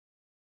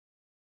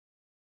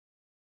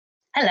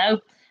Hello,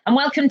 and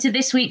welcome to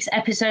this week's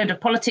episode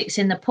of Politics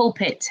in the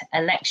Pulpit, a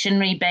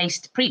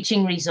lectionary-based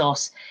preaching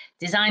resource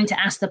designed to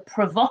ask the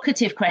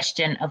provocative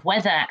question of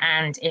whether,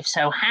 and if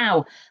so,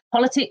 how,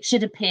 politics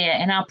should appear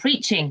in our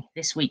preaching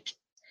this week.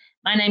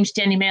 My name's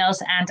Jenny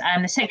Mills, and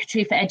I'm the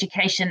Secretary for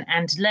Education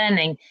and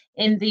Learning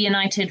in the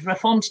United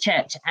Reformed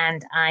Church,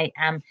 and I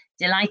am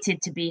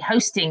delighted to be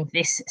hosting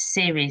this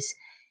series.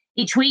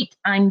 Each week,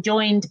 I'm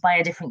joined by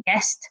a different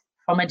guest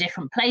from a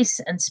different place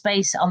and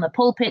space on the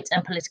pulpit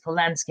and political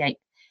landscape.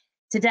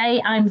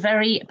 Today, I'm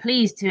very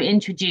pleased to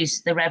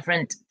introduce the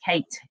Reverend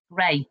Kate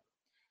Gray.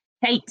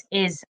 Kate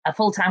is a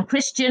full-time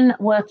Christian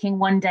working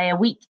one day a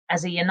week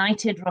as a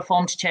United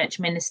Reformed Church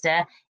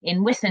minister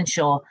in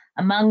Wythenshawe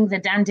among the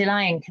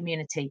Dandelion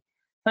community,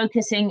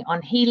 focusing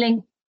on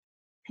healing,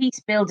 peace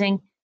building,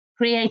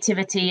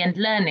 creativity and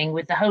learning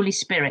with the Holy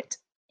Spirit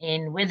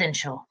in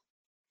Wythenshawe.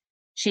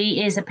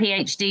 She is a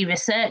PhD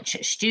research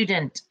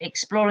student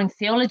exploring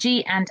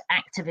theology and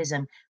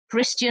activism,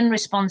 Christian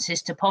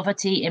responses to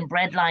poverty in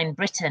Breadline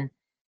Britain,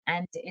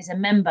 and is a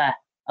member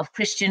of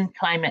Christian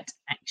Climate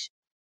Action.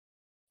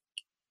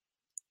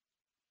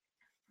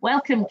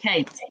 Welcome,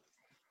 Kate.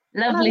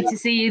 Lovely to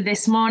see you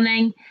this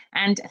morning,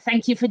 and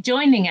thank you for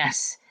joining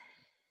us.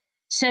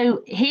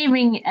 So,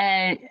 hearing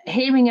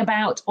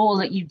about all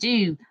that you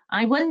do,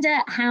 I wonder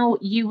how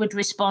you would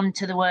respond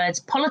to the words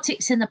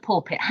 "politics in the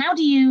pulpit." How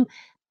do you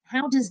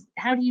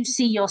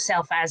see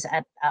yourself as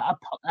a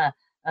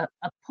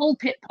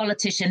pulpit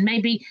politician?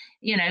 Maybe,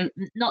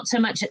 not so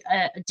much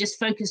just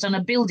focused on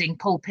a building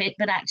pulpit,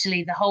 but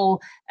actually the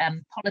whole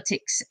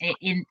politics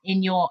in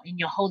your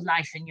whole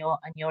life and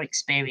your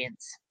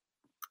experience.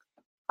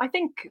 I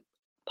think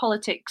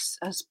politics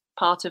as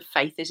part of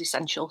faith is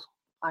essential.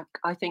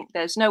 I think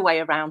there's no way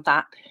around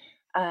that,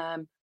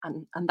 and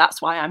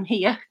that's why I'm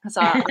here.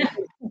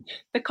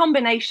 The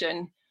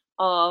combination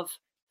of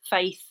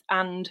faith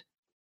and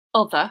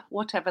other,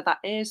 whatever that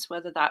is,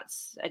 whether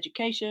that's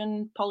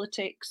education,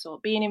 politics, or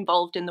being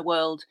involved in the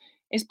world,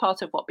 is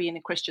part of what being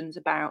a Christian's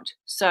about.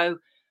 So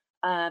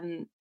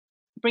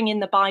bringing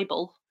the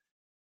Bible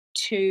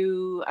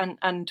to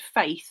and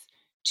faith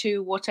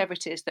to whatever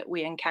it is that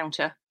we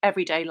encounter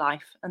everyday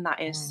life, and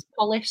that is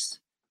polis,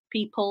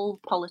 people,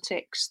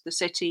 politics, the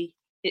city.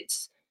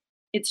 It's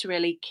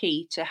really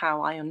key to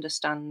how I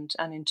understand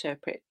and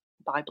interpret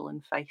Bible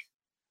and faith.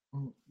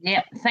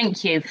 Yeah,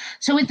 thank you.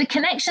 So with the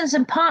connections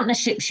and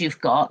partnerships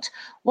you've got,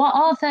 what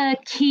are the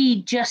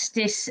key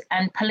justice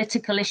and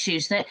political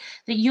issues that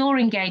you're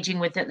engaging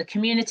with, that the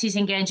community's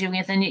engaging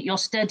with, and that your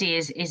study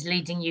is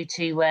leading you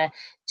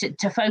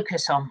to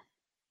focus on?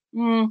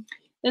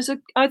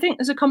 I think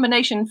there's a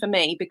combination for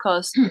me,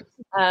 because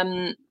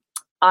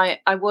I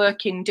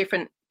work in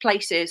different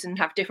places and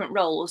have different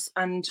roles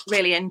and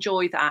really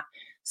enjoy that.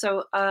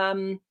 So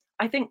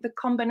I think the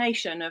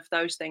combination of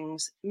those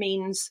things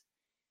means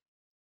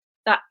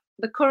that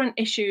the current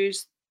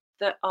issues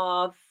that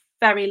are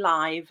very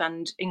live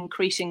and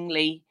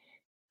increasingly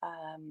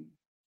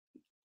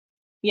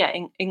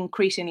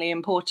increasingly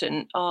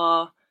important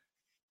are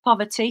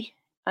poverty,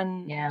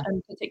 and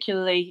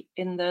particularly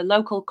in the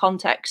local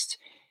context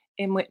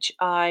in which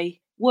I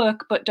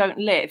work but don't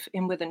live,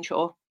 in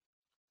Wythenshawe.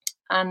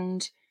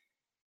 And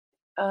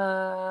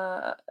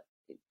the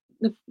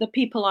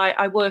people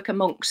I work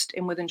amongst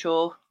in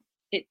Wythenshawe,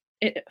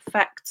 it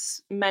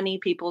affects many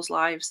people's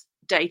lives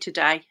day to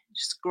day,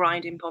 just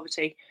grinding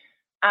poverty.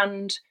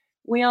 And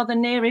we are the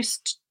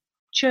nearest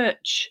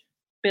church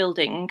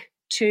building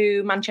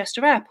to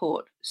Manchester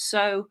Airport.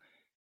 So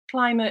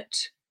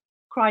climate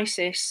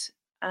crisis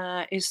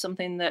is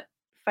something that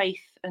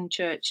faith and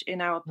church in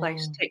our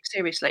place take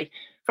seriously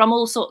from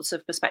all sorts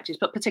of perspectives,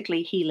 but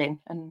particularly healing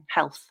and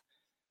health.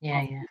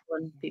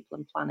 People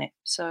and planet.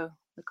 So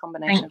the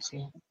combination. Thank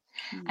you.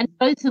 And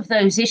both of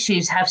those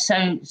issues have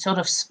so sort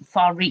of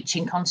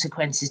far-reaching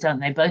consequences, don't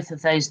they? Both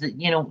of those, that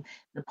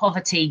the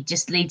poverty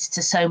just leads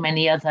to so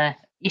many other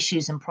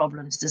issues and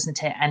problems,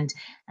 doesn't it? And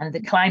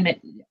the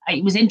climate.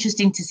 It was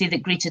interesting to see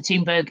that Greta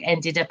Thunberg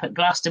ended up at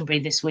Glastonbury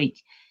this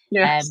week.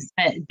 Yes.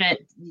 But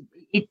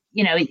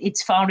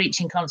it's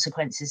far-reaching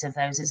consequences of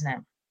those, isn't it?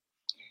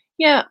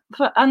 Yeah,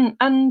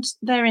 and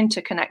they're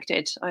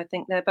interconnected. I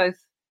think they're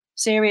both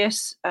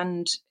serious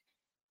and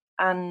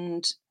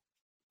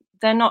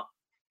they're not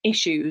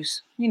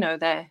issues.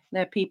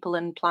 They're people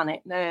and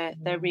planet.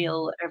 They're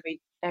real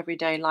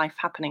everyday life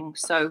happening.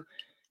 So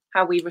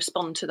how we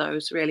respond to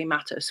those really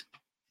matters.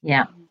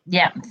 Yeah,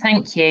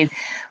 thank you.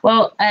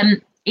 Well,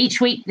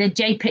 each week the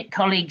JPIT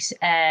colleagues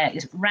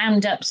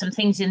round up some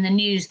things in the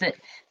news that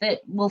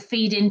will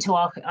feed into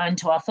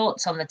our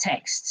thoughts on the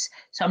texts.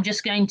 So I'm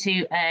just going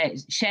to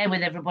share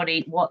with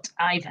everybody what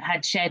I've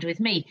had shared with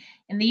me.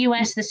 In the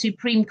US, the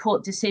Supreme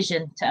Court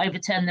decision to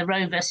overturn the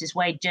Roe versus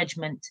Wade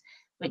judgment,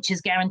 which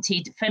has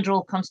guaranteed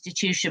federal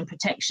constitution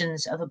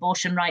protections of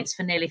abortion rights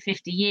for nearly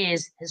 50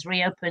 years, has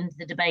reopened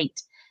the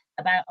debate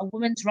about a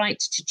woman's right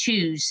to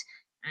choose,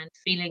 and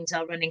feelings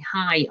are running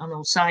high on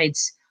all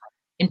sides.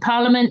 In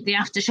Parliament, the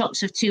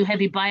aftershocks of two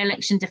heavy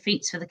by-election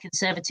defeats for the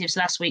Conservatives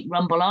last week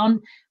rumble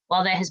on,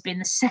 while there has been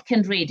the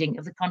second reading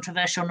of the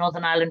controversial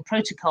Northern Ireland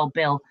Protocol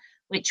Bill,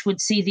 which would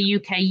see the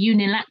UK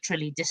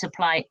unilaterally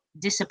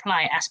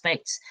disapply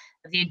aspects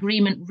of the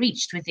agreement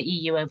reached with the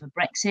EU over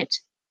Brexit.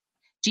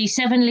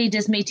 G7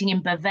 leaders meeting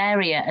in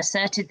Bavaria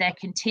asserted their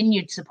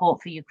continued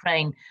support for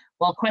Ukraine,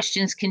 while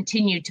questions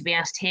continued to be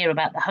asked here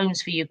about the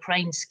Homes for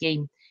Ukraine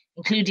scheme,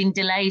 including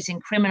delays in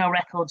criminal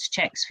records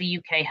checks for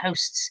UK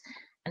hosts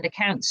and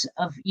accounts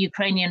of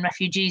Ukrainian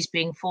refugees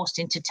being forced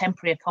into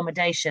temporary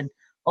accommodation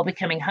or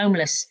becoming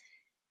homeless.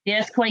 The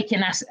earthquake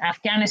in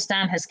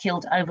Afghanistan has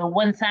killed over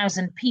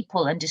 1,000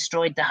 people and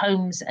destroyed the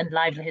homes and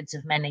livelihoods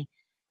of many.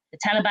 The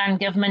Taliban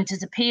government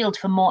has appealed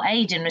for more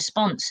aid in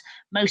response.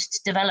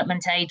 Most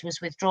development aid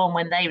was withdrawn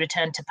when they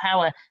returned to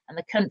power, and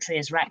the country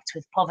is racked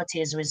with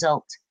poverty as a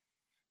result.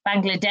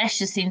 Bangladesh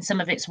has seen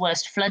some of its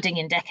worst flooding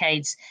in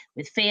decades,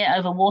 with fear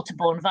over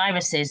waterborne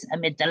viruses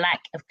amid the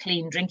lack of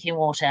clean drinking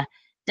water.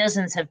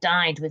 Dozens have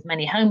died, with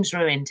many homes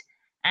ruined.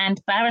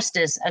 And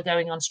barristers are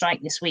going on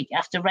strike this week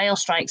after rail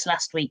strikes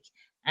last week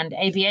and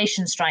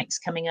aviation strikes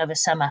coming over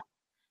summer.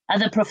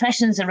 Other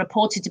professions are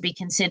reported to be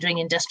considering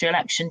industrial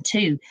action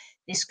too.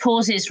 This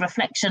causes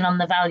reflection on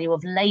the value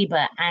of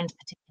labour and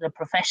particular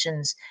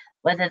professions,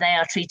 whether they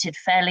are treated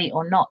fairly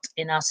or not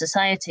in our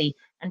society,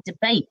 and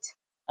debate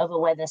over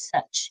whether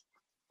such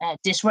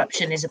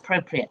disruption is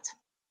appropriate.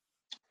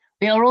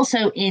 We are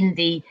also in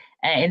the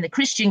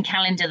Christian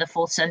calendar, the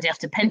fourth Sunday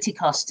after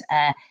Pentecost,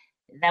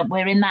 that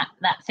we're in that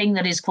thing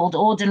that is called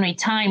ordinary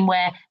time,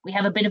 where we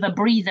have a bit of a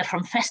breather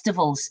from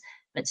festivals,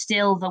 but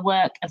still the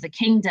work of the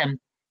kingdom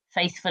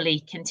faithfully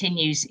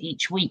continues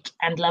each week,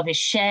 and love is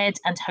shared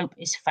and hope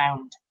is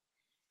found.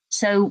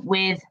 So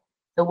with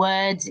the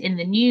words in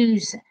the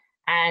news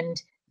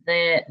and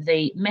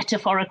the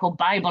metaphorical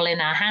Bible in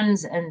our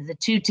hands and the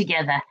two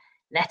together,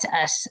 let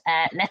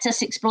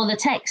us explore the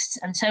texts.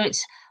 And so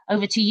it's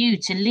over to you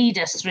to lead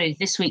us through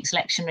this week's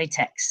lectionary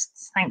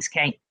texts. Thanks,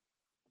 Kate.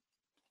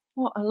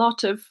 What a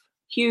lot of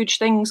huge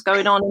things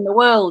going on in the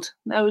world.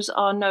 Those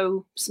are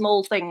no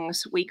small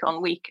things week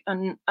on week.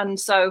 And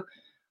so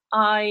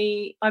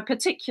I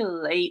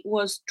particularly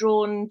was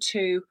drawn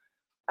to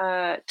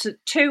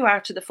two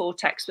out of the four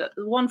texts, but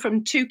the one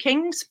from 2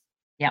 Kings,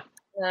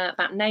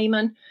 about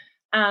Naaman,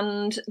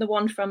 and the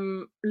one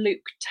from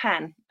Luke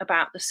 10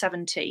 about the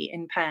 70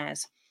 in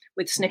pairs,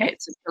 with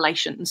snippets of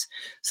Galatians.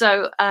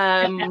 So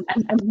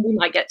we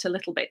might get to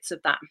little bits of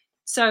that.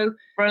 So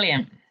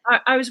brilliant.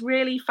 I was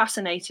really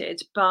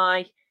fascinated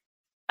by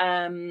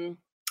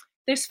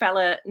this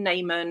fella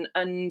Naaman,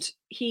 and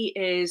he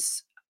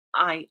is,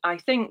 I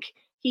think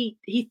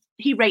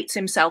he rates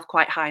himself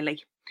quite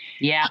highly.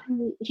 Yeah,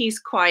 he's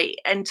quite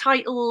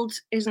entitled,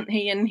 isn't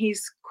he? And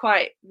he's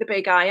quite the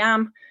big I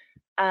am.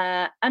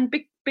 And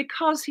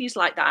because he's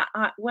like that,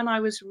 when I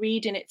was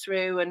reading it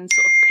through and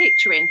sort of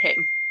picturing him,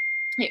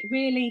 it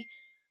really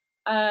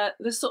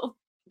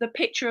the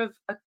picture of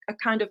a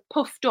kind of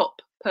puffed up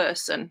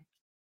person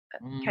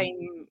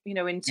came,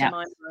 into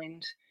my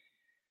mind,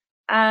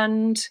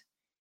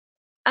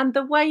 and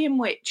the way in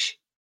which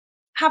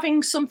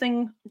having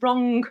something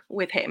wrong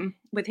with him,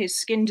 with his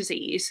skin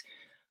disease,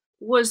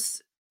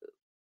 was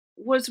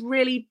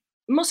really,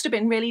 must have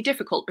been really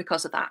difficult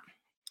because of that.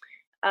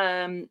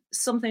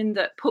 Something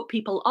that put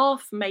people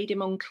off, made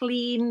him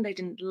unclean. They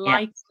didn't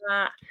like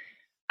that,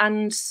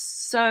 and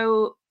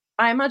so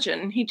I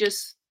imagine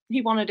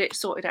he wanted it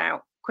sorted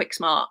out, quick,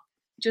 smart.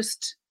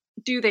 Just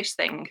do this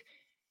thing.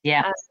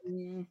 Yeah.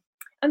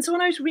 And so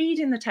when I was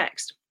reading the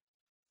text,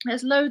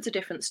 there's loads of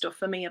different stuff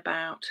for me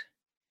about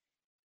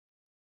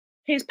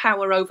his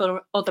power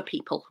over other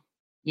people.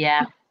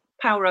 Yeah.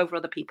 Power over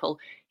other people.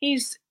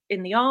 He's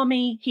in the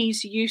army.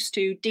 He's used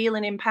to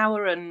dealing in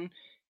power and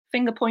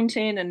finger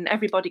pointing, and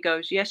everybody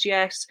goes, yes,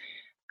 yes.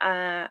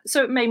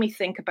 So it made me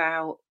think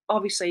about,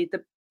 obviously,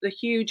 the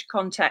huge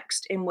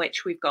context in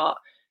which we've got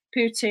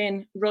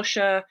Putin,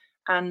 Russia,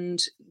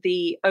 and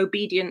the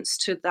obedience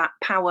to that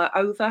power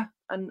over,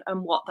 and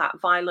what that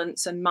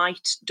violence and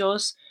might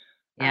does.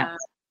 Yeah.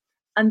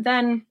 And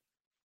then,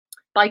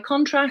 by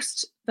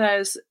contrast,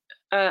 there's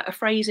a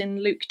phrase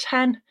in Luke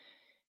 10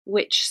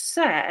 which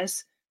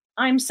says,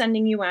 I'm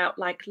sending you out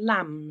like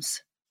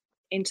lambs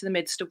into the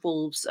midst of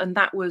wolves. And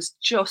that was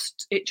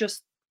just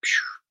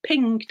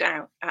pinged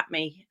out at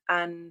me.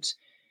 And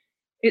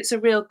it's a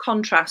real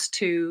contrast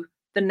to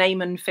the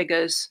Naaman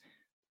figures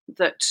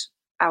that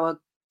our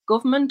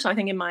government, I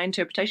think in my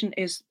interpretation,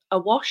 is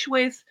awash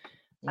with.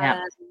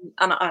 Yeah.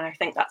 And I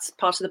think that's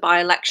part of the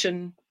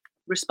by-election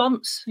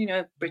response.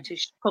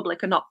 British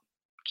public are not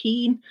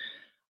keen.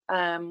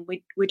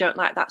 We don't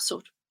like that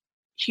sort of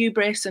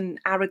hubris and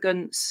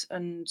arrogance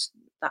and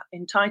that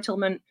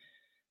entitlement.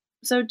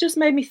 So it just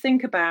made me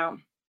think about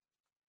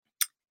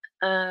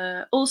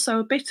also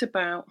a bit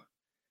about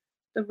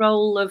the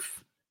role of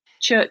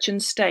church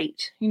and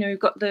state. You've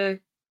got the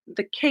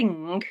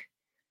king,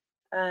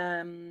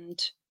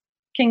 and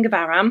King of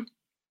Aram,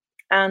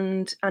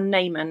 and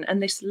Naaman,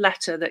 and this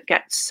letter that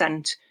gets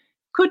sent.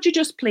 Could you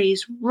just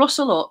please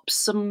rustle up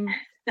some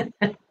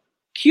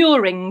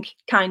curing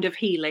kind of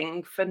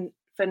healing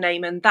for for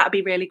Naaman. That'd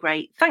be really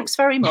great. Thanks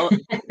very much.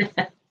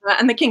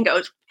 And the king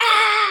goes,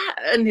 ah,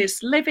 and is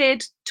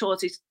livid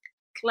towards his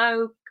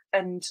cloak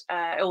and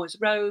or his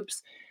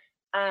robes.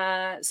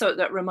 So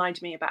that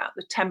reminded me about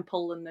the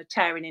temple and the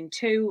tearing in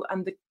two,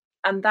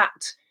 and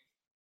that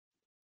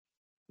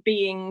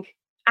being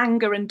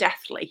anger and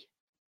deathly.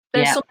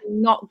 There's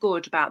something not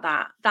good about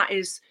that. That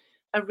is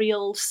a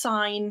real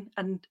sign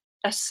and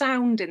a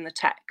sound in the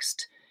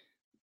text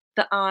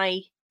that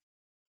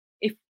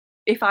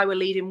if I were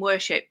leading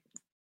worship,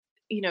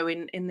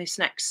 in this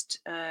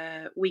next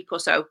week or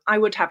so, I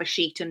would have a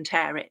sheet and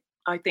tear it.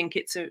 I think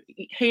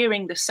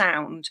hearing the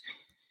sound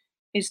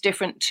is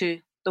different to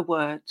the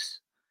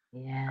words.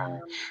 Yeah,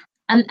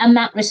 and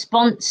that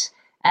response,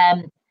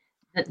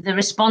 the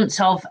response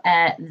of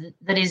that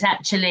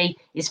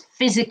is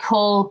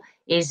physical,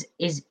 is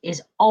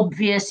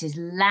obvious, is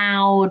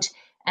loud,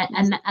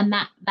 and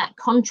that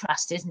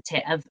contrast, isn't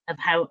it, of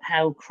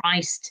how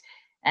Christ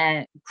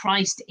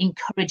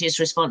encourages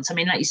response. I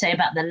mean, like you say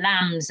about the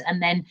lambs,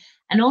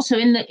 and also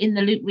in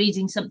the Luke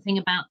reading, something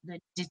about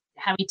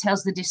how he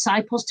tells the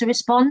disciples to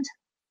respond.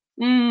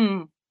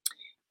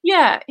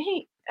 Yeah,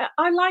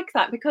 I like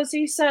that, because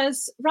he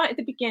says right at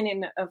the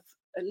beginning of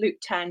Luke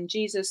 10,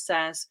 Jesus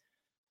says,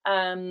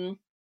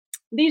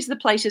 these are the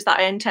places that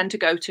I intend to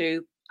go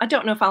to. I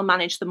don't know if I'll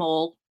manage them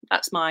all.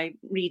 That's my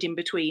reading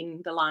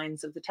between the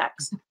lines of the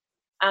text.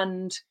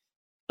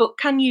 But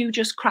can you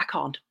just crack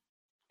on?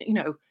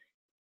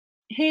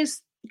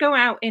 Go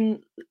out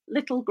in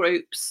little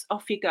groups,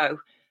 off you go.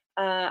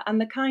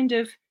 And the kind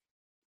of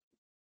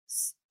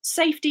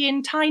safety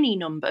in tiny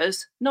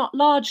numbers, not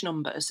large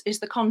numbers, is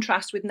the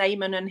contrast with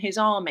Naaman and his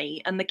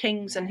army and the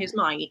kings and his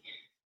might.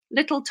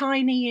 Little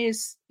tiny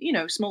is,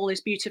 small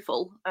is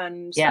beautiful.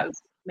 And so it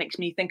makes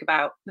me think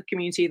about the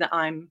community that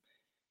I'm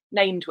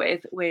named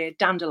with. We're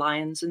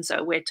dandelions, and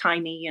so we're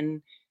tiny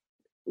and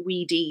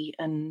weedy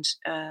and,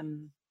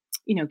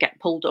 get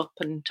pulled up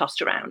and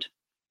tossed around.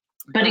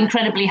 But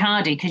incredibly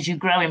hardy, because you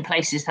grow in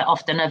places that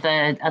often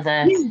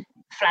other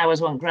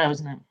flowers won't grow,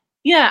 isn't it?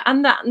 Yeah,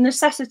 and that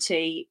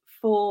necessity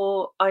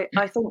for, I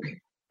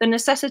think, the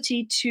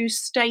necessity to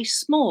stay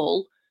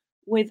small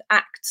with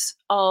acts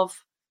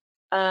of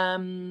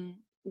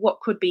what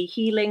could be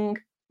healing,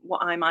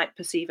 what I might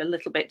perceive a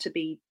little bit to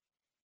be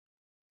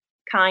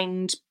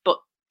kind but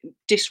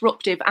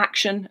disruptive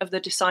action of the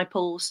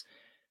disciples,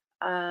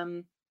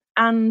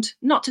 and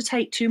not to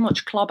take too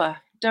much clobber.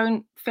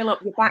 Don't fill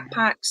up your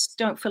backpacks,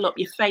 don't fill up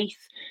your faith,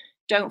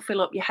 don't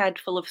fill up your head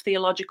full of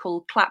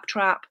theological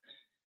claptrap.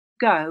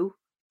 Go,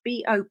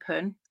 be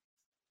open,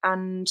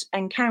 and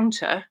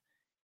encounter.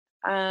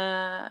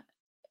 And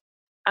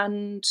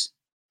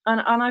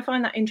I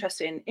find that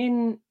interesting.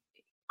 In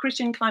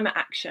Christian Climate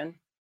Action,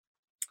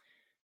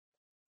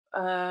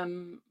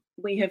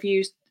 we have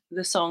used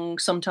the song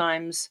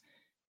sometimes,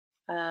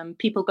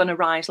 People Gonna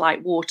Rise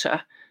Like Water,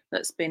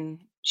 that's been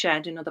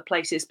shared in other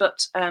places.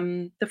 But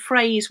the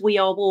phrase we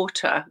are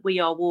water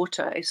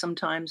is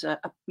sometimes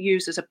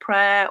used as a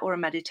prayer or a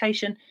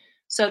meditation.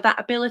 So that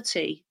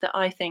ability that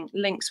I think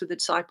links with the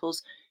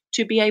disciples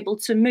to be able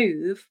to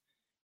move,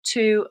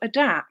 to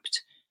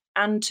adapt,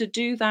 and to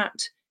do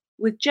that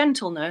with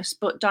gentleness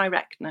but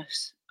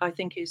directness, I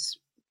think is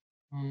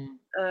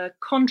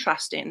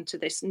contrasting to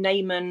this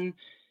Naaman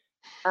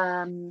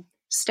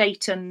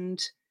state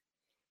and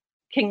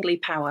kingly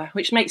power,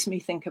 which makes me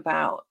think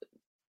about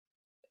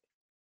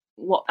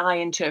what I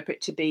interpret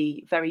to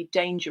be very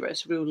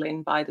dangerous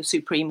ruling by the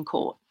Supreme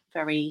Court,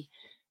 very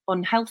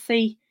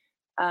unhealthy,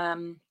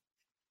 and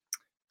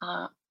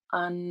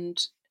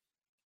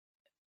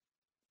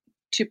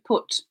to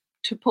put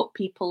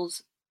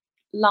people's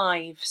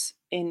lives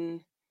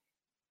in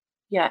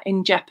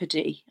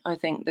jeopardy. I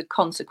think the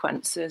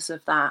consequences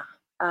of that,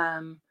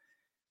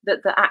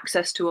 that the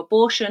access to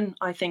abortion,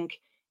 I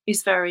think,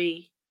 is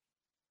very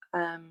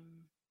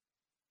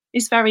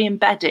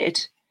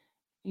embedded,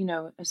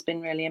 has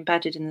been really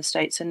embedded in the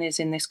States and is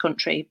in this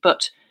country.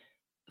 But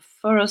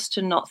for us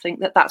to not think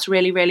that that's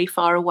really, really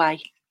far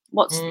away.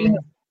 What's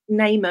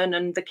Naaman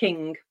and the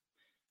king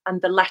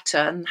and the letter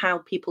and how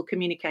people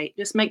communicate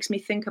just makes me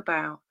think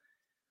about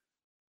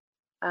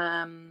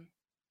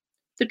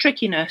the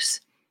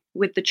trickiness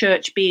with the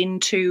church being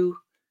too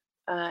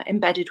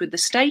embedded with the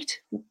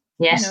state.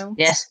 Yes.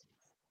 Yeah.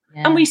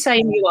 And we say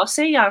in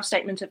URC, our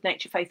Statement of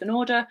Nature, Faith and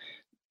Order,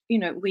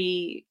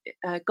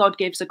 God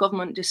gives a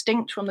government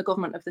distinct from the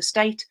government of the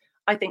state.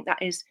 I think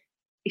that is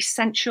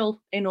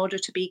essential in order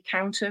to be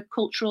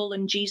counter-cultural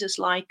and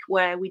Jesus-like,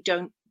 where we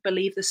don't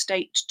believe the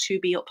state to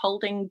be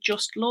upholding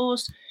just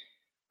laws.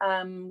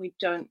 We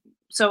don't.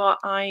 So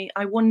I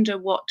wonder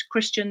what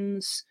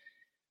Christians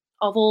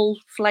of all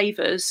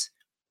flavors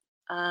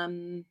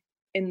in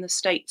the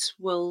States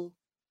will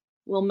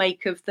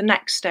make of the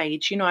next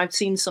stage. I've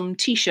seen some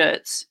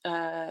T-shirts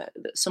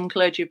that some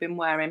clergy have been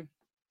wearing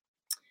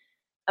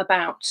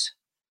about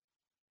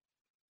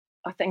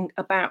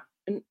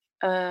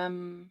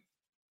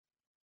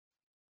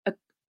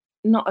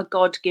not a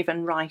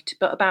God-given right,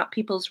 but about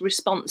people's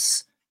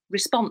response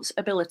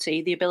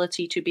ability, the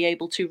ability to be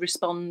able to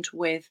respond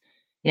with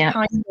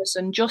kindness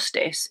and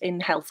justice in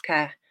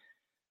healthcare.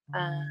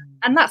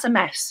 And that's a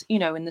mess,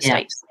 in the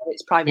States.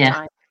 It's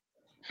privatized.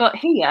 But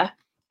here,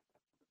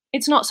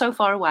 it's not so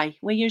far away.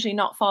 We're usually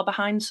not far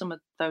behind some of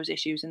those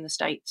issues in the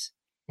States.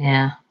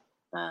 Yeah.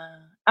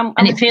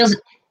 And it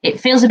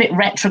feels a bit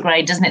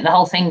retrograde, doesn't it? The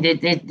whole thing.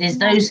 There's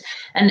those,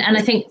 and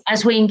I think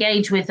as we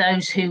engage with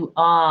those who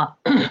are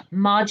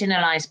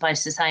marginalized by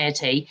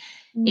society,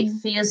 it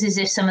feels as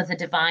if some of the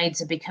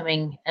divides are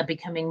becoming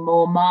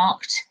more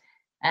marked,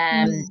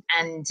 and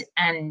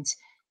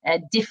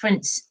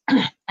difference.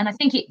 And I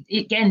think it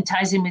again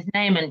ties in with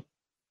Naaman.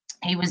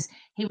 He was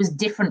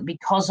different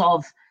because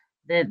of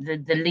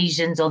the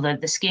lesions or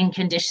the skin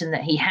condition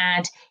that he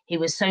had. He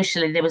was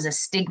there was a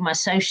stigma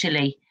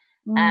socially,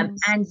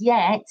 and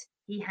yet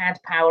he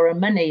had power and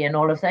money and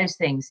all of those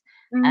things.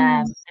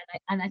 And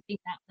I think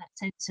that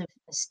sense of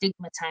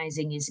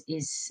stigmatizing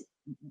is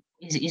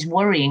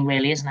worrying,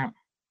 really, isn't it?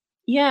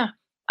 Yeah,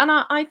 and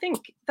I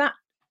think that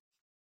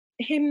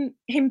him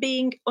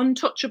being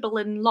untouchable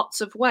in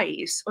lots of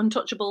ways,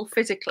 untouchable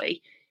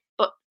physically,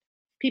 but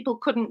people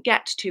couldn't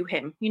get to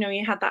him.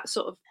 He had that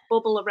sort of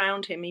bubble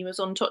around him. He was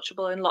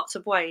untouchable in lots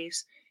of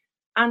ways,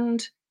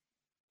 and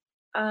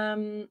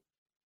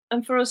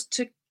for us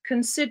to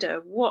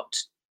consider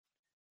what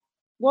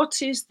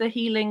is the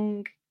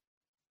healing.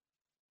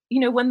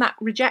 When that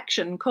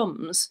rejection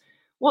comes,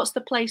 what's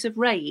the place of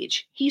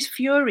rage? He's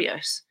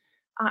furious.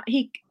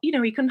 He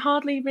can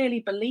hardly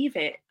really believe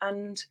it,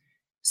 and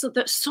so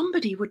that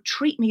somebody would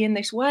treat me in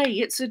this way,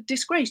 it's a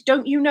disgrace.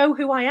 Don't you know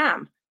who I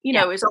am?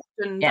 Is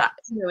often that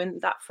in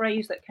that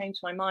phrase that came to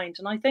my mind.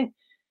 And I think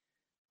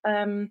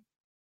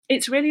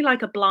it's really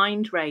like a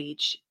blind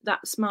rage.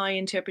 That's my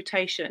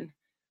interpretation.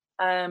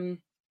 And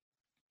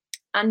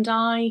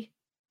I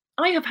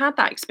have had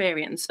that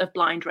experience of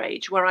blind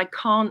rage where I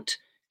can't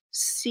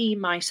see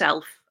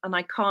myself and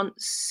I can't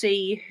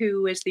see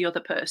who is the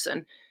other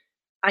person.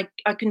 I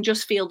can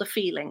just feel the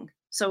feeling.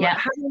 So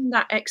having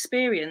that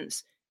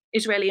experience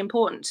is really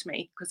important to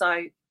me, because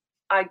I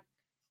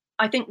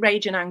think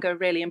rage and anger are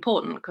really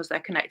important because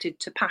they're connected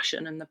to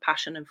passion and the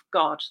passion of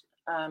God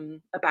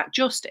about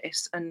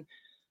justice. And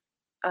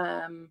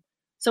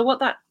so what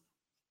that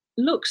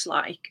looks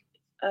like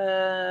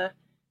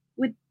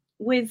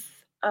with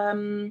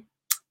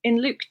in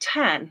Luke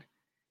 10,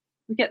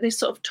 we get this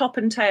sort of top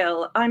and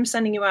tail. I'm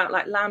sending you out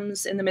like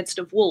lambs in the midst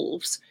of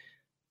wolves.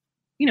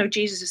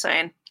 Jesus is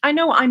saying, I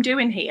know what I'm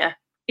doing here.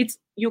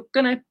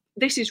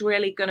 This is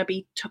really gonna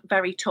be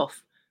very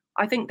tough.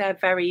 I think they're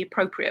very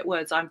appropriate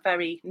words. I'm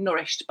very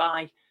nourished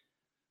by,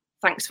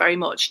 thanks very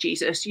much,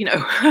 Jesus.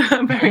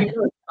 I'm very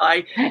nourished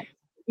by,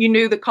 you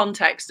knew the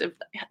context of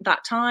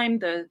that time,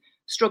 the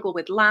struggle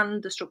with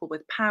land, the struggle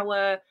with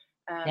power,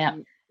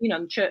 the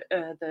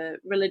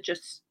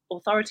religious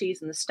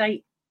authorities and the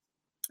state.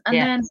 And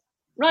then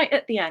right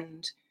at the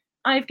end,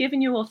 I've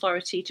given you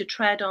authority to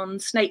tread on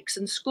snakes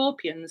and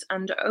scorpions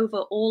and over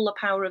all the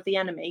power of the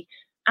enemy,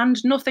 and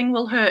nothing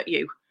will hurt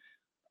you.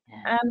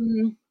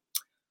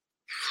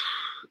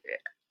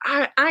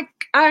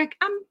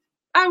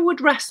 I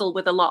would wrestle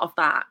with a lot of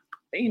that.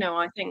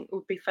 I think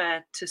would be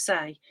fair to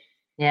say.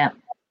 Yeah.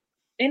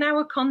 In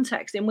our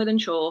context in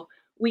Wythenshawe,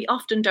 we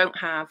often don't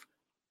have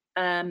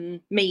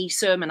me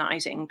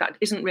sermonizing. That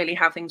isn't really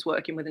how things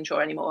work in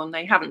Wythenshawe anymore, and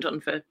they haven't done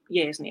for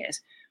years and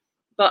years.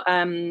 But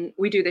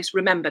we do this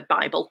remembered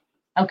Bible.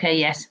 Okay,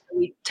 yes.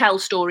 We tell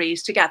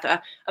stories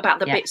together about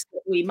the bits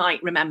that we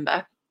might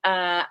remember,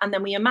 and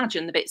then we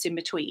imagine the bits in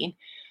between.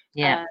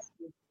 Yeah.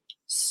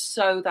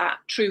 So that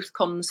truth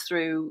comes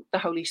through the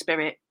Holy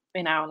Spirit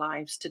in our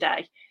lives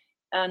today.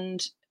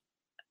 And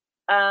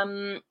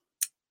I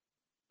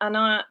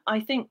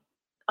think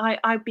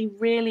I'm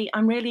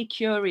really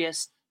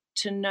curious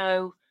to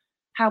know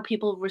how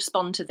people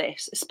respond to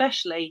this,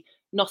 especially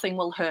nothing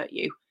will hurt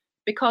you,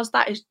 because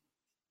that is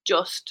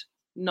just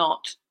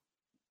not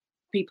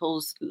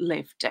people's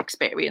lived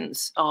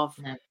experience of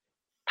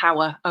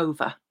power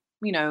over.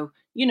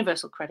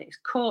 Universal credit is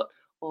cut,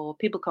 or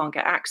people can't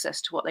get access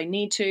to what they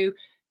need to.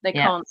 They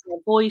can't, their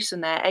voice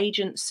and their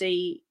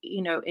agency,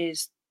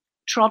 is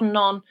trodden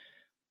on.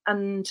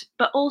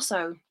 But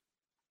also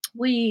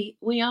we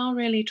are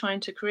really trying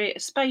to create a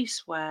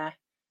space where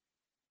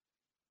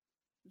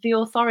the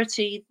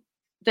authority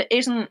that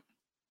isn't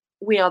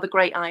we are the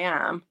great I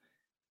am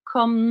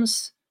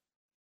comes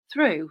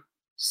through.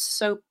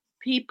 So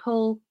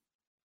people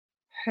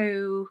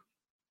who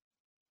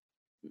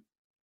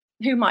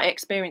might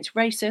experience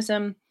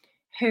racism,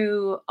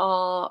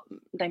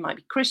 they might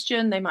be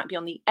Christian, they might be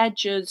on the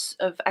edges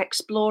of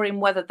exploring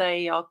whether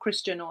they are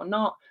Christian or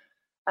not,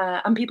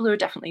 and people who are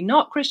definitely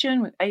not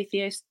Christian, with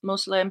atheist,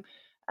 Muslim,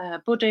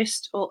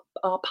 Buddhist, or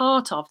are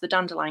part of the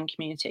Dandelion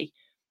community.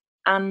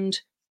 And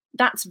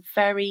that's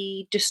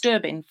very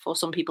disturbing for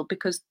some people,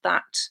 because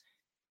that,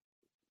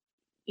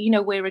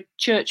 we're a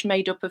church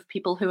made up of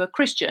people who are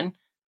Christian,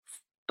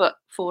 but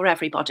for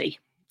everybody.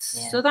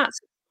 So that's,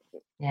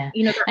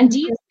 and do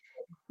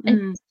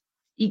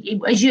you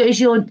as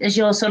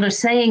you're sort of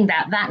saying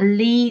that, that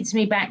leads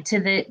me back to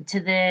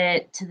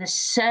the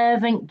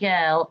servant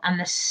girl and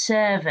the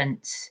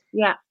servants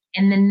Yeah,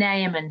 in the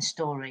Naaman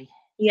story.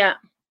 yeah.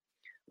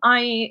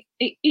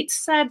 It's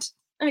said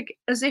like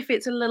as if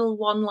it's a little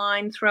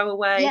one-line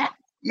throwaway. Yeah,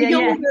 The yeah, yeah.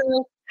 young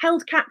girl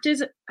held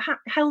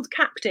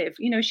captive.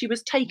 You know, she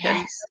was taken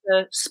Yes. as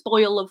the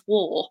spoil of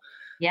war.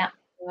 Yeah.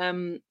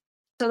 So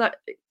that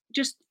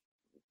just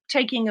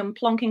taking and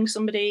plonking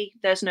somebody,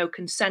 there's no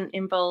consent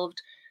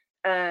involved.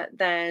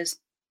 There's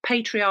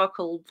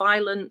patriarchal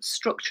violence,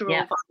 structural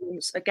Yeah.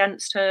 violence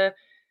against her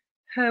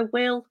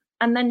will,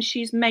 and then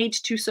she's made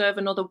to serve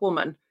another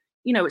woman.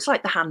 You know, it's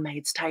like The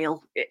Handmaid's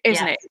Tale,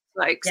 isn't Yeah. it?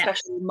 Like, Yeah.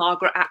 especially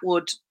Margaret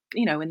Atwood,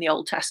 you know, in the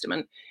Old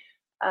Testament.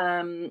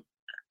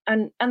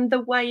 And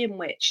the way in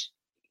which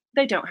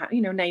they don't have,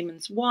 you know,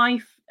 Naaman's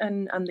wife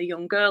and the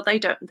young girl,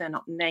 they're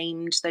not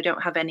named, they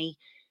don't have any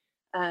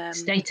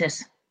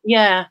Status.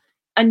 yeah.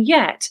 And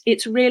yet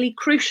it's really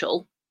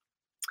crucial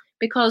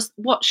because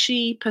what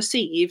she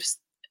perceives,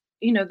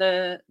 you know,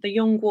 the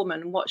young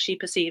woman, what she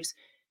perceives,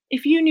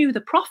 if you knew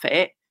the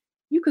prophet,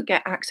 you could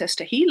get access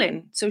to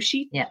healing. So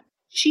Yeah.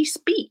 she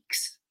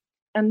speaks,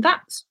 and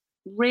that's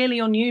really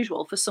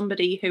unusual for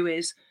somebody who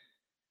is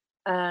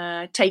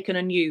taken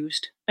and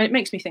used. And it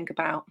makes me think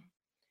about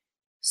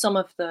some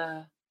of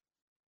the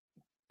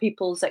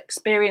people's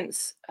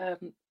experience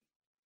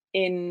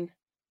in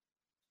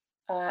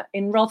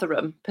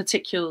Rotherham,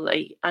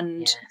 particularly,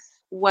 and Yes.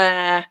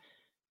 where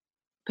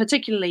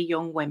particularly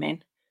young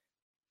women,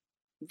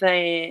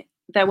 there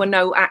were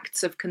no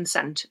acts of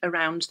consent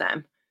around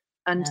them,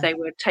 and No. they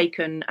were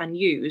taken and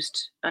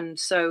used. And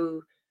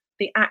so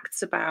the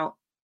acts about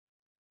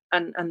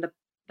and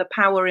the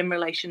power in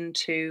relation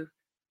to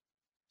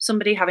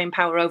somebody having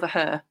power over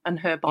her and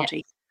her Yeah.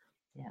 body,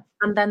 Yeah.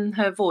 and then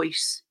her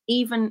voice,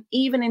 even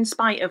in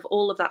spite of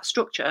all of that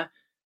structure,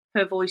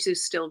 her voice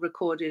is still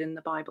recorded in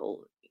the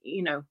Bible.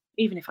 You know,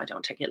 even if I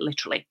don't take it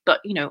literally,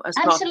 but you know, as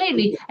God.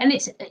 Absolutely. And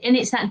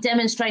it's that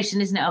demonstration,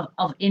 isn't it,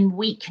 of in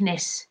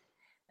weakness.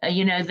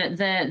 You know, that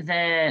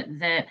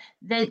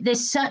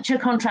there's such a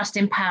contrast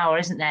in power,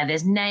 isn't there?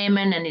 There's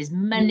Naaman and his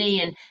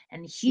money and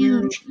Mm,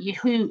 huge,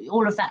 who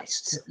all of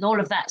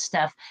that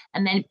stuff,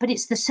 and then but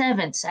it's the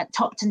servants at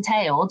topped and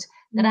tailed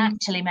that mm,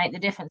 actually make the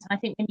difference. And I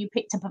think when you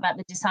picked up about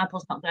the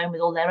disciples not going with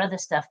all their other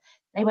stuff,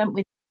 they went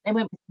with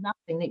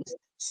nothing. It was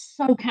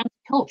so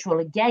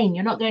countercultural. Again,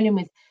 you're not going in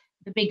with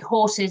the big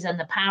horses and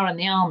the power and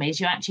the armies.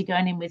 You're actually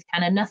going in with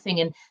kind of nothing.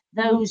 And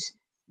mm.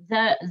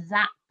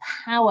 that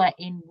power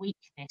in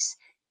weakness.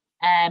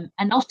 And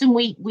often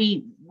we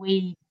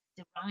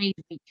deride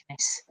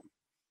weakness.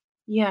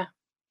 Yeah.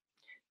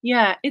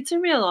 Yeah, it's a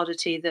real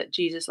oddity that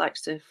Jesus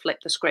likes to flip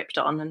the script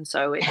on, and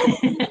so it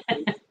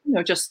could, you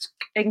know, just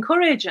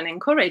encourage and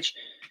encourage.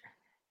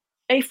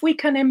 If we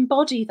can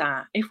embody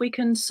that, if we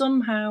can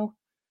somehow,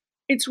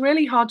 it's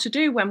really hard to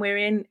do when we're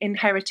in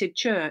inherited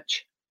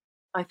church,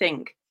 I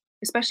think,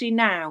 especially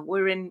now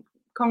we're in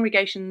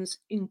congregations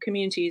in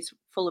communities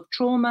full of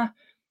trauma,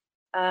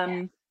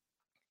 Yeah,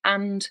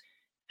 and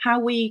how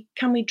we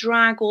can we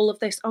drag all of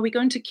this? Are we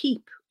going to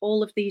keep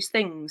all of these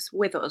things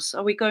with us?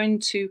 Are we going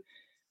to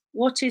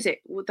what is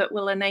it that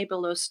will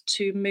enable us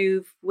to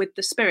move with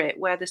the Spirit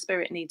where the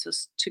Spirit needs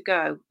us to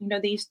go? You know,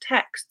 these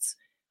texts,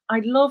 I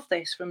love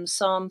this from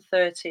Psalm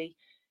 30.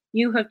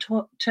 You have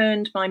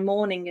turned my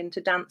mourning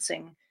into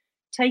dancing,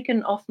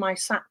 taken off my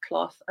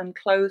sackcloth and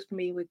clothed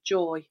me with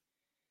joy.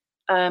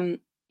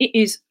 It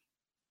is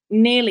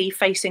nearly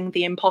facing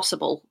the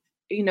impossible.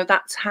 You know,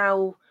 that's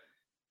how,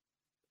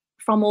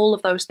 from all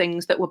of those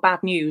things that were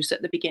bad news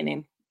at the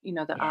beginning, you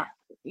know,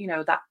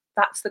 yeah,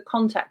 that's the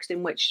context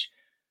in which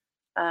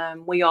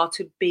we are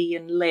to be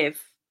and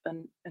live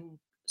and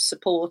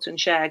support and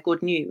share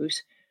good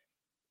news.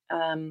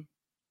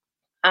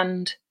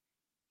 And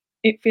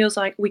it feels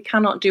like we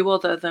cannot do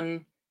other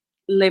than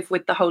live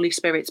with the Holy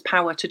Spirit's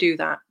power to do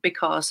that,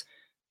 because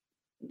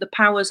the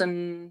powers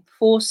and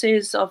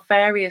forces of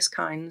various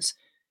kinds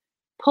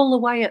pull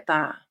away at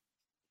that.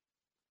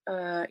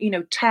 You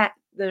know,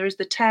 there is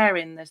the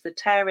tearing, there's the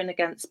tearing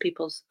against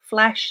people's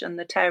flesh and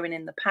the tearing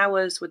in the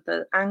powers with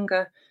the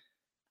anger.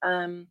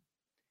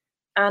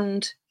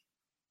 And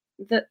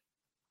that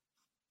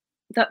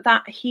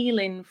that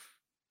healing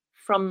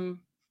from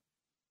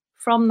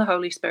the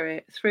Holy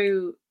Spirit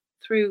through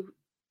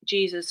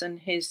Jesus and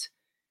his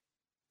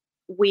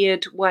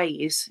weird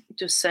ways,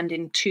 just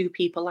sending two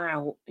people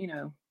out, you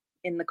know,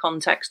 in the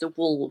context of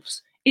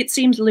wolves. It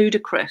seems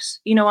ludicrous.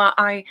 You know,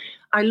 I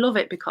love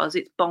it because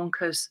it's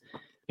bonkers.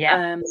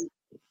 yeah, Um,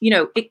 you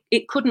know,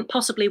 it couldn't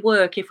possibly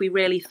work if we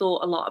really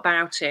thought a lot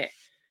about it.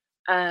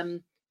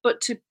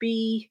 But to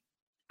be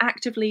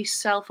actively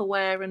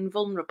self-aware and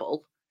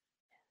vulnerable,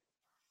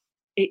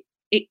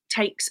 it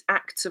takes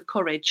acts of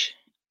courage,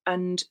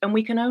 and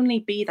we can only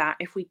be that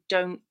if we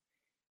don't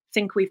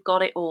think we've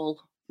got it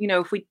all. You know,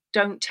 if we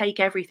don't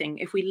take everything,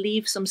 if we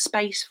leave some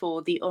space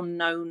for the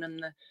unknown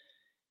and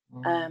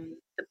mm,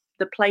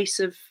 the place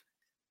of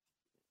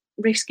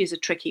risk is a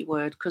tricky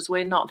word because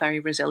we're not very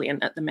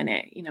resilient at the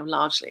minute,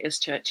 largely as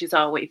churches,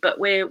 are we? But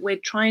we're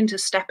trying to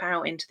step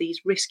out into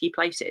these risky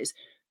places.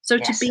 So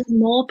to be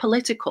more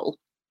political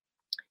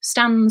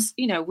stands,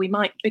 we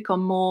might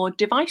become more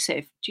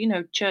divisive.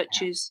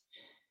 Churches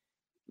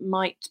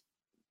might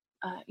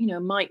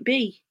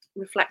be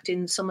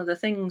reflecting some of the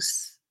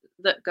things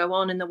that go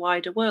on in the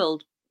wider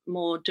world,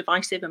 more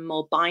divisive and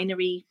more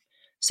binary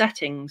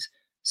settings.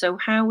 So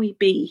how we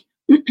be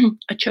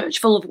a church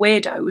full of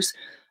weirdos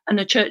and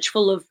a church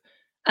full of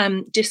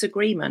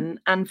disagreement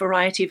and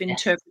variety of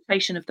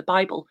interpretation of the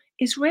Bible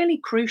is really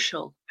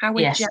crucial. How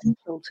we're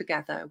gentle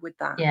together with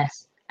that.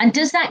 Yes. And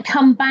does that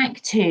come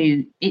back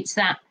to, it's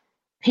that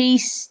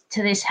peace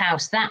to this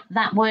house,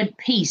 that word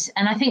peace?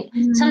 And I think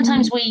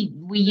sometimes we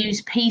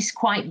use peace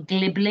quite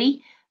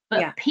glibly,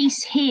 but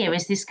peace here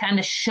is this kind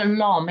of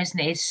shalom, isn't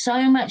it? It's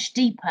so much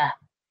deeper.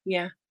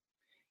 Yeah.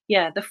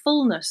 The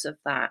fullness of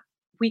that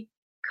we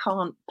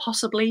can't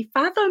possibly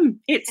fathom.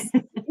 It's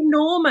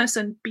enormous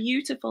and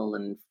beautiful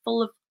and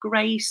full of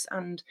grace.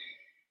 And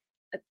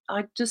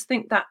I just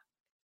think that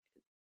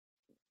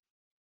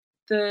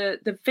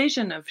the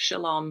vision of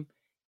shalom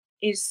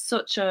is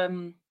such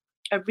a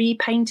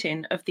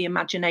repainting of the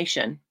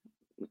imagination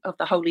of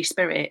the Holy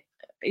Spirit.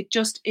 It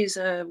just is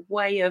a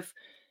way of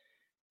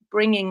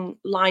bringing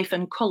life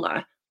and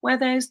colour where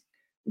there's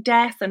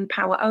death and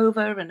power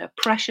over and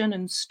oppression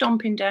and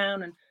stomping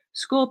down and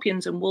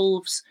scorpions and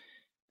wolves.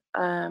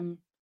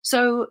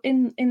 So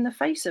in the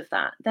face of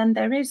that, then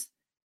there is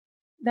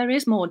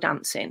more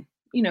dancing.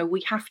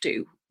 We have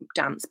to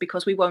dance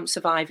because we won't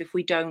survive if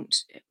we don't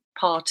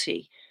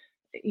party.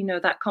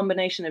 That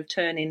combination of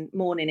turning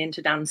mourning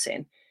into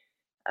dancing.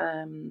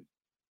 And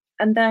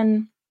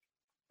then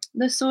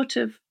the sort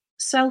of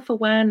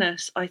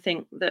self-awareness, I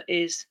think, that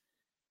is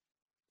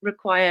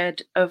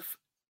required of,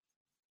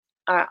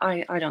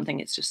 I don't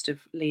think it's just of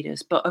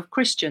leaders, but of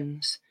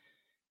Christians,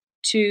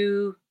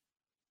 to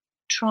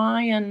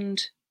try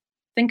and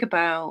think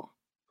about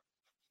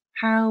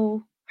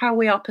how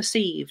we are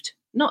perceived,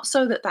 not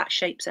so that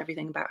shapes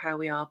everything about how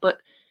we are, but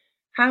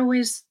how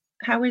is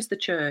the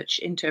church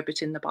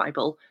interpreting the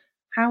Bible?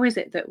 How is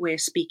it that we're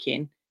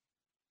speaking?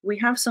 We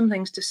have some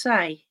things to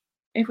say.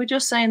 If we're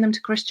just saying them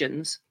to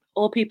Christians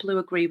or people who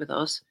agree with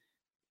us,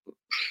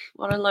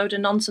 what a load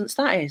of nonsense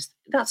that is.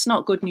 That's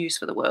not good news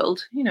for the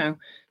world.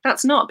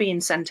 That's not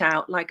being sent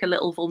out like a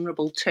little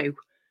vulnerable two.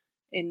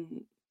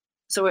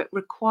 So it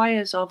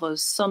requires of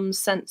us some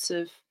sense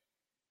of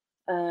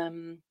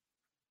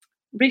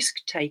risk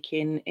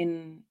taking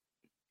in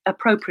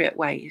appropriate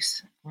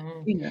ways.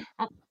 And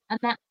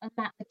that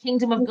the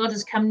kingdom of God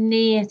has come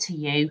near to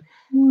you.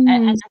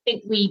 And I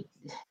think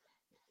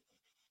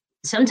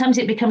sometimes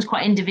it becomes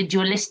quite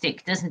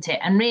individualistic, doesn't it?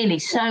 And really,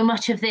 so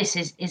much of this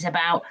is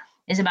about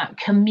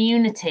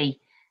community,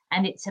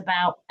 and it's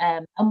about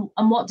and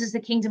what does the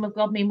kingdom of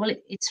God mean? Well,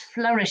 it's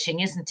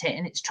flourishing, isn't it?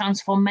 And it's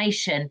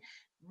transformation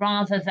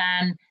rather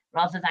than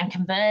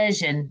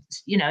conversion.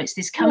 It's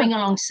this coming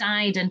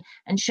alongside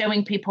and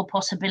showing people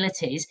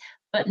possibilities,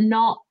 but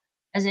not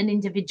as an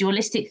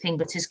individualistic thing,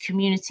 but as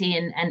community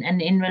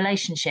and in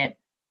relationship.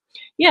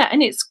 Yeah,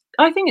 and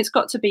I think it's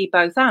got to be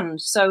both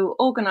and. So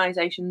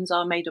organizations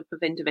are made up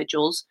of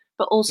individuals,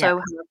 but also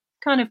have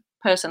kind of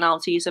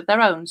personalities of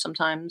their own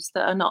sometimes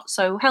that are not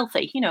so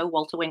healthy.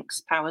 Walter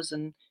Wink's powers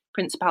and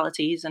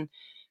principalities. And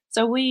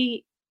so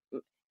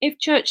if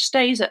church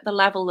stays at the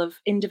level of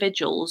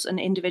individuals and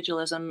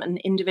individualism and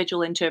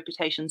individual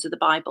interpretations of the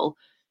Bible,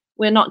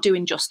 we're not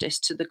doing justice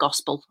to the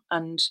gospel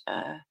and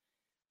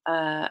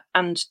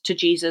to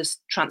Jesus'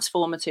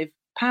 transformative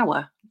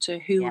power, to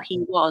who he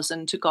was,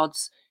 and to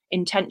God's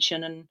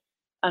intention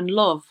and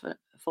love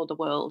for the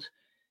world.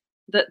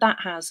 That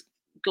has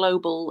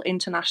global,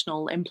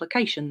 international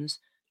implications.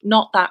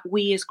 Not that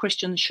we as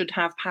Christians should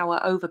have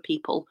power over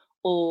people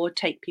or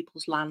take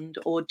people's land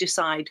or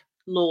decide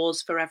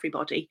laws for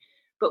everybody,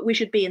 but we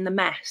should be in the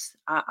mess.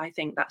 I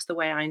think that's the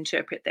way I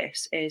interpret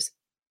this, is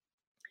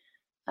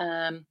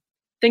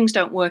things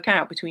don't work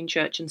out between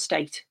church and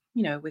state,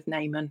 with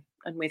Naaman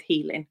and with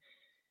healing.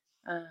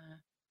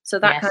 So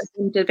that kind of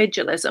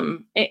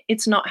individualism,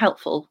 it's not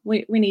helpful.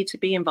 We need to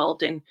be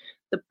involved in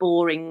the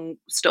boring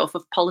stuff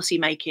of policy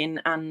making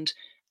and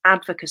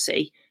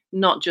advocacy,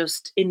 not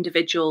just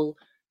individual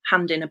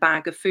handing a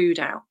bag of food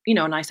out.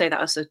 And I say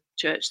that as a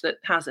church that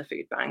has a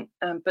food bank,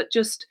 but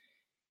just,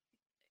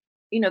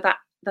 that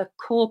the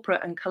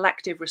corporate and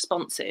collective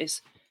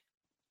responses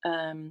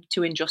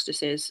to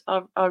injustices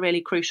are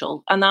really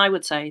crucial. And I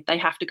would say they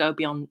have to go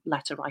beyond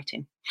letter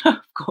writing.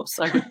 Of course,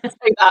 I would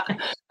say that.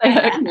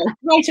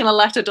 Writing a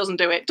letter doesn't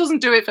do it.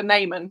 Doesn't do it for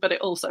Naaman, but it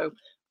also,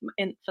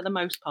 for the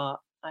most part,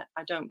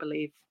 I don't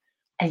believe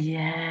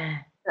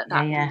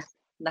that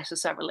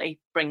necessarily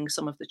brings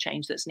some of the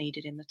change that's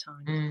needed in the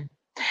time.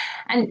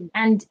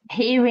 And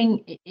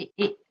hearing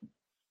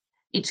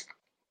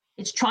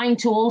it's trying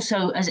to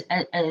also, as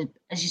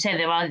you say,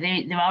 there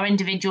are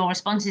individual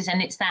responses,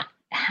 and it's that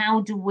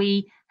how do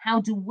we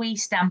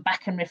stand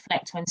back and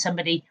reflect when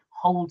somebody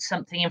holds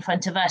something in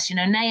front of us?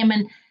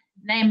 Naaman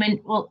Naaman,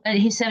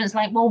 his servant's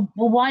like, well,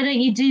 why don't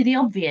you do the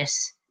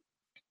obvious?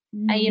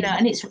 You know,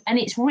 and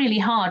it's really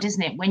hard,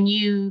 isn't it,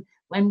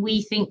 when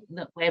we think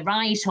that we're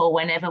right, or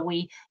whenever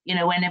we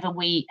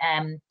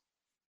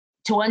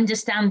to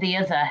understand the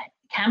other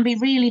can be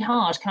really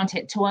hard, can't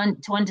it? To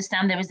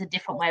understand there is a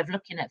different way of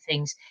looking at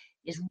things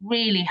is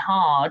really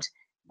hard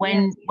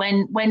when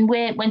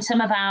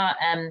some of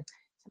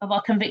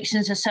our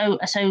convictions are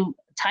so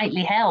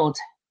tightly held.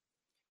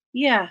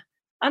 Yeah,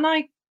 and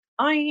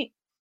I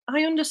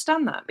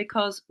understand that,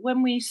 because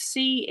when we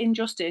see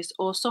injustice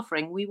or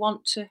suffering, we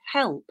want to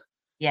help.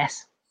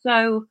 Yes.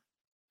 So,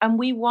 and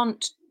we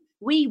want,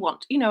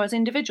 you know, as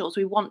individuals,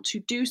 we want to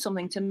do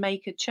something to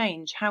make a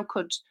change. How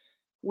could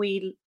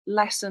we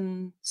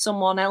lessen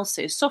someone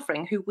else's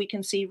suffering who we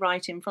can see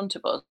right in front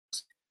of us?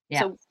 Yeah.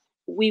 So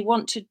we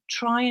want to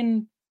try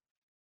and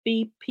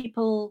be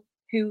people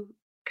who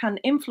can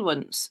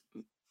influence,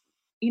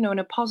 you know, in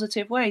a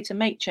positive way to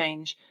make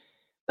change.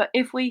 But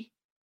if we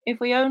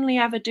only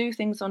ever do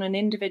things on an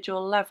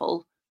individual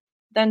level,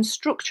 then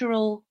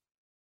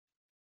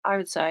I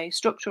would say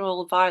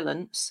structural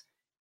violence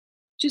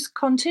just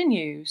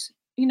continues.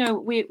 You know,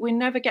 we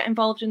never get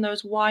involved in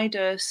those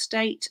wider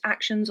state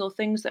actions or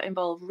things that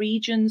involve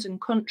regions and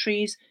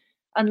countries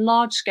and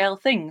large scale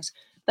things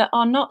that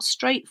are not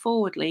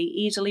straightforwardly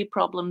easily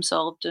problem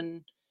solved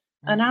and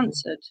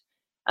answered.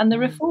 And the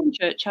Reformed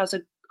Church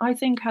I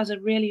think has a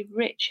really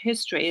rich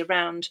history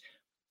around,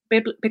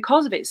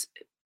 because of its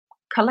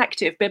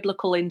collective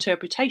biblical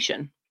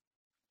interpretation,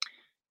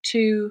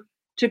 to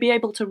be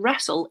able to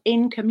wrestle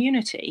in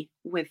community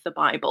with the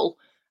Bible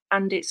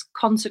and its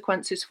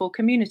consequences for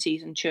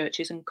communities and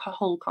churches and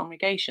whole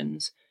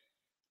congregations.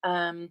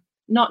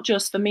 Not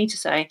just for me to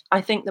say,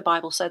 I think the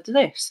Bible said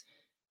this.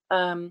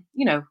 You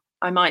know,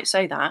 I might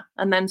say that,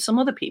 and then some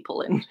other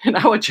people in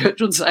our church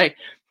would say,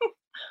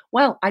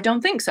 well, I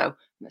don't think so.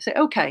 And I say,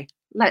 okay,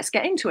 let's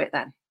get into it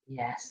then.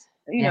 Yes.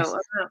 You know,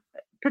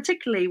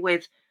 particularly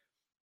with,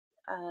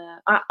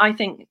 I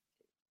think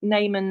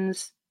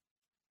Naaman's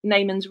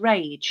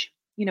rage.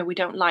 You know, we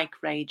don't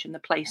like rage in the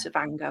place of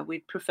anger.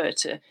 We'd prefer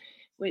to,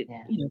 you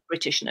know,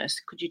 Britishness.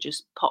 Could you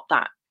just pop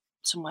that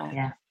somewhere?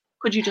 Yeah.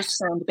 Could you just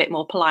sound a bit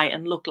more polite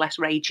and look less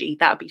ragey?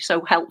 That would be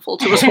so helpful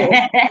to us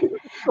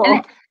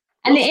all.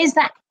 and it is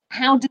that,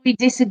 how do we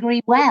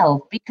disagree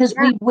well? Because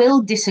we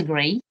will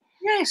disagree.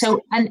 Yes.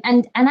 So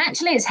and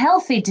actually, it's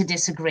healthy to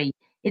disagree.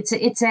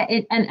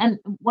 And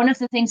one of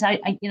the things I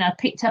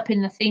picked up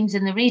in the themes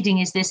in the reading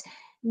is this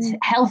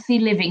healthy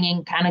living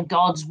in kind of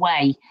God's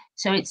way.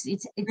 So it's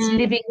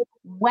living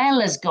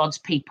well as God's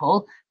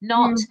people,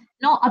 not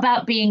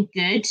about being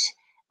good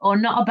or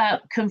not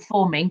about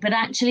conforming, but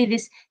actually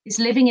this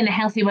living in a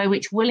healthy way,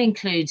 which will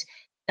include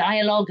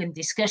dialogue and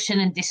discussion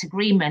and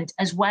disagreement,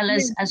 as well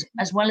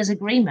as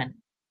agreement.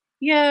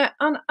 Yeah,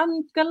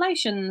 and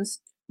Galatians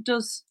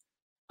does,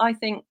 I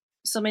think,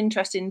 some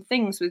interesting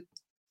things with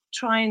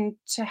trying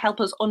to help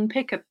us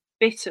unpick a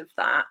bit of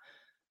that.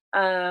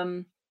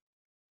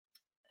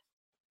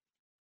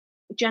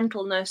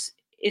 Gentleness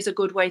is a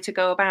good way to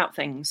go about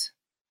things.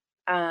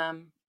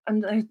 And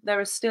there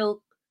are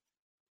still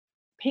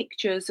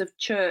pictures of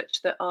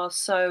church that are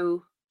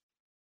so,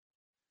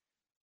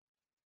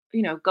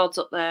 you know, God's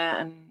up there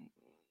and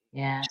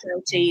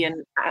shouty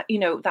and, you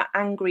know, that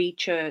angry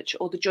church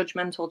or the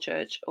judgmental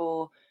church,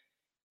 or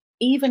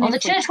even the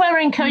church where we're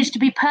encouraged to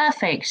be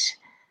perfect.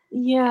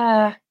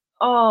 Yeah.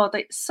 Oh,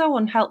 that's so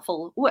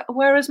unhelpful.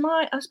 Whereas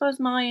I suppose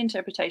my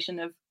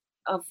interpretation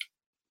of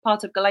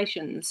part of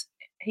Galatians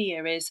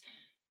here is,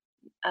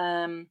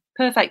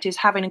 perfect is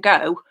having a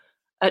go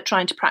at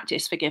trying to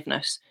practice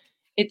forgiveness.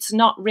 It's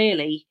not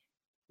really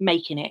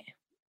making it.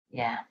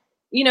 Yeah.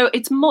 You know,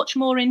 it's much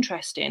more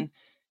interesting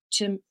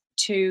to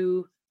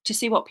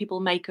see what people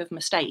make of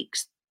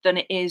mistakes than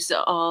it is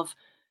of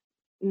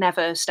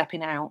never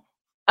stepping out.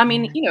 I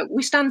mean, you know,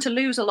 we stand to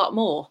lose a lot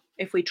more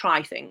if we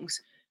try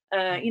things.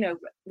 You know,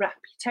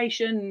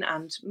 reputation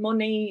and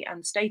money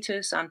and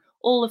status and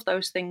all of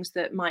those things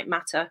that might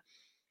matter.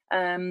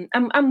 And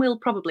will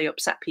probably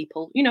upset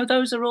people. You know,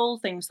 those are all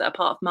things that are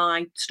part of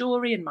my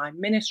story and my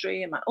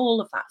ministry and all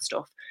of that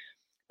stuff.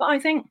 But I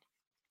think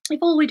if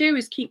all we do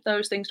is keep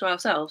those things to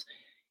ourselves,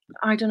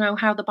 I don't know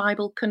how the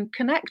Bible can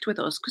connect with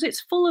us, because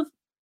it's full of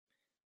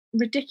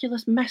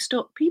ridiculous, messed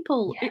up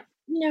people. Yeah.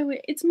 You know,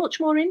 it's much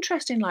more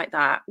interesting like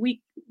that.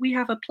 We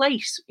have a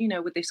place, you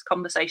know, with this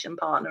conversation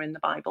partner in the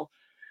Bible.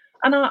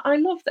 And I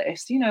love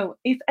this. You know,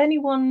 if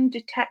anyone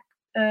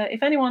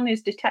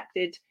is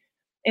detected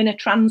in a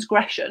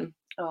transgression,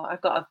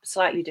 I've got a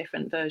slightly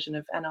different version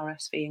of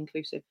NRSV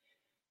inclusive.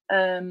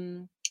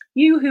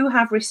 You who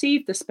have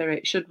received the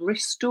Spirit should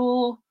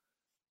restore.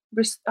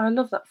 I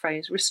love that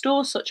phrase.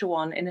 Restore such a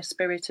one in a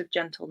spirit of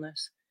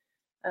gentleness.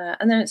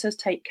 And then it says,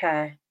 take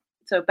care.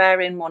 So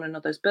bear in one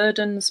another's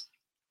burdens.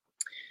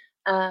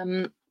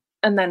 And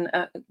then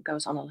it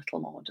goes on a little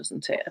more,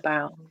 doesn't it,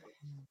 about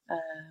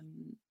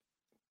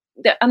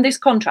and this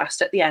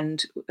contrast at the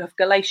end of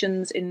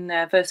Galatians in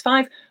verse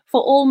 5,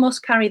 for all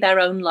must carry their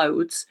own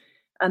loads.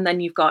 And then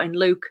you've got in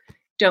Luke,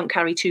 don't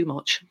carry too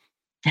much.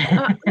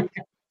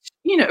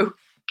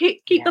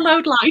 keep the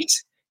load light,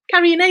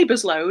 carry your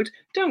neighbour's load,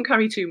 don't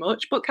carry too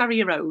much, but carry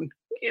your own.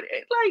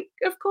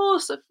 Of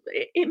course,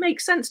 it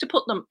makes sense to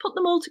put them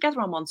all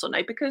together on one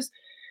Sunday, because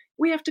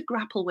we have to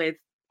grapple with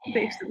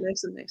this and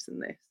this and this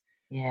and this.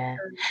 Yeah,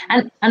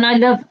 and I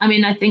love. I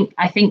mean, I think.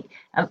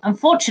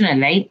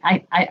 Unfortunately,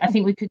 I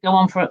think we could go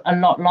on for a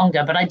lot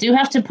longer, but I do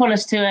have to pull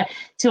us to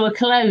a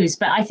close.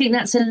 But I think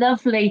that's a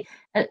lovely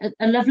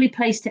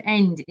place to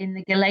end in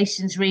the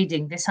Galatians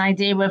reading. This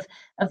idea of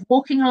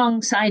walking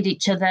alongside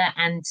each other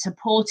and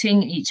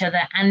supporting each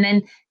other, and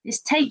then this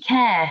take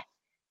care.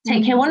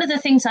 Take care. One of the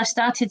things I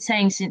started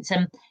saying since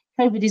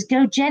COVID is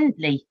go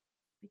gently,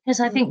 because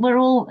I think we're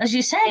all, as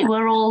you say,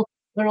 we're all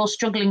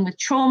struggling with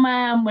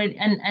trauma,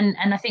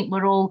 and I think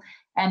we're all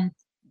in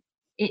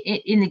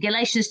the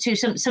Galatians too.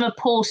 Some of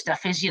Paul's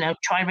stuff is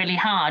try really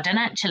hard, and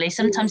actually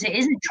sometimes it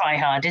isn't try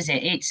hard, is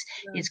it?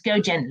 It's go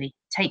gently,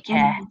 take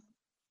care.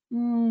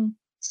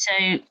 So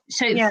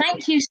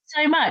thank you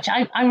so much.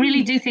 I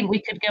really do think we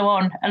could go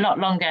on a lot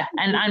longer,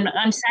 and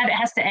I'm sad it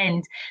has to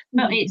end,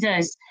 but it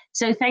does.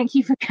 So thank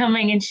you for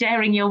coming and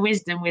sharing your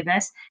wisdom with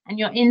us and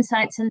your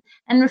insights,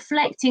 and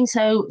reflecting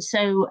so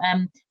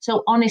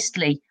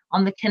honestly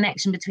on the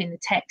connection between the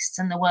texts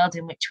and the world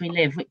in which we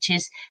live, which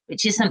is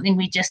something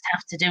we just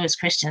have to do as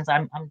Christians.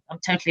 I'm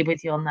totally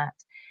with you on that.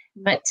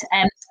 But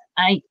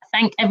I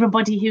thank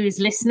everybody who is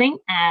listening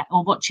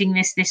or watching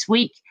this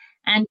week,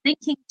 and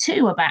thinking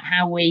too about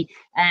how we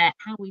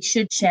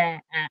should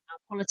share our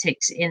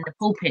politics in the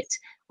pulpit,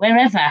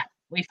 wherever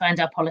we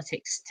find our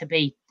politics to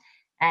be.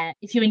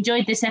 If you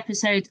enjoyed this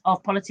episode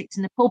of Politics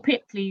in the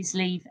Pulpit, please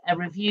leave a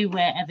review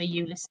wherever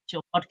you listen to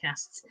your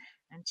podcasts,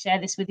 and share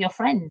this with your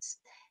friends.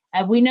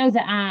 We know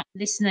that our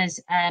listeners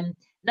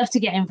love to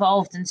get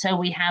involved, and so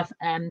we have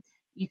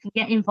you can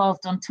get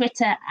involved on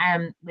Twitter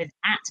with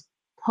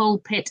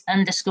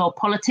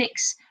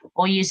 @pulpit_politics,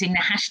 or using the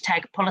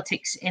hashtag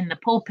politics in the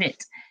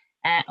pulpit,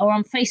 or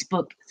on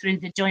Facebook through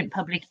the Joint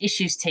Public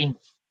Issues team.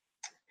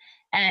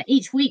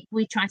 Each week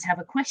we try to have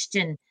a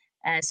question,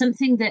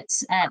 something that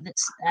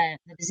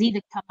has either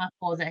come up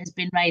or that has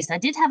been raised. I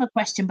did have a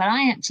question, but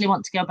I actually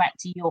want to go back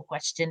to your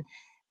question,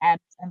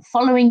 and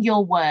following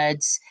your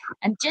words,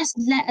 and just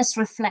let us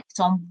reflect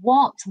on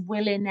what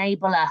will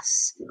enable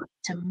us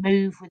to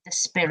move with the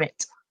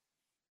Spirit.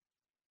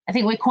 I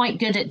think we're quite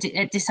good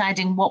at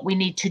deciding what we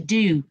need to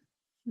do,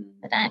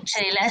 but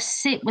actually let's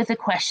sit with the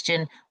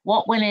question,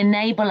 what will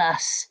enable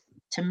us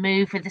to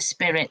move with the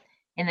Spirit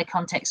in the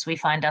context we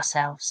find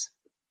ourselves?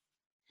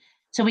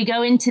 So we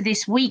go into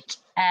this week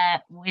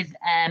with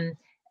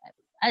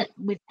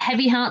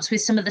heavy hearts,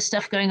 with some of the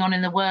stuff going on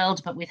in the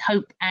world, but with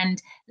hope,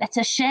 and let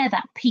us share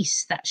that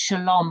peace, that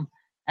shalom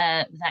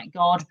that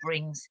God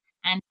brings.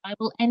 And I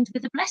will end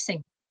with a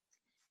blessing.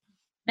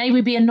 May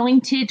we be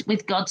anointed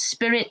with God's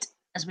Spirit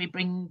as we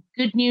bring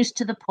good news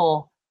to the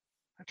poor,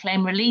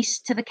 proclaim release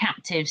to the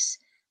captives,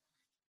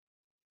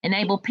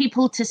 enable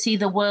people to see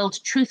the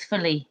world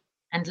truthfully,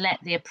 and let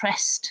the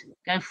oppressed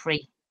go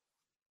free.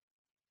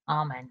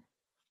 Amen.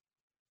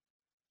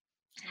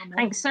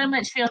 Thanks so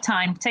much for your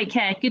time. Take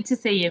care. Good to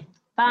see you.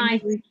 Bye.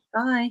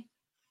 Bye.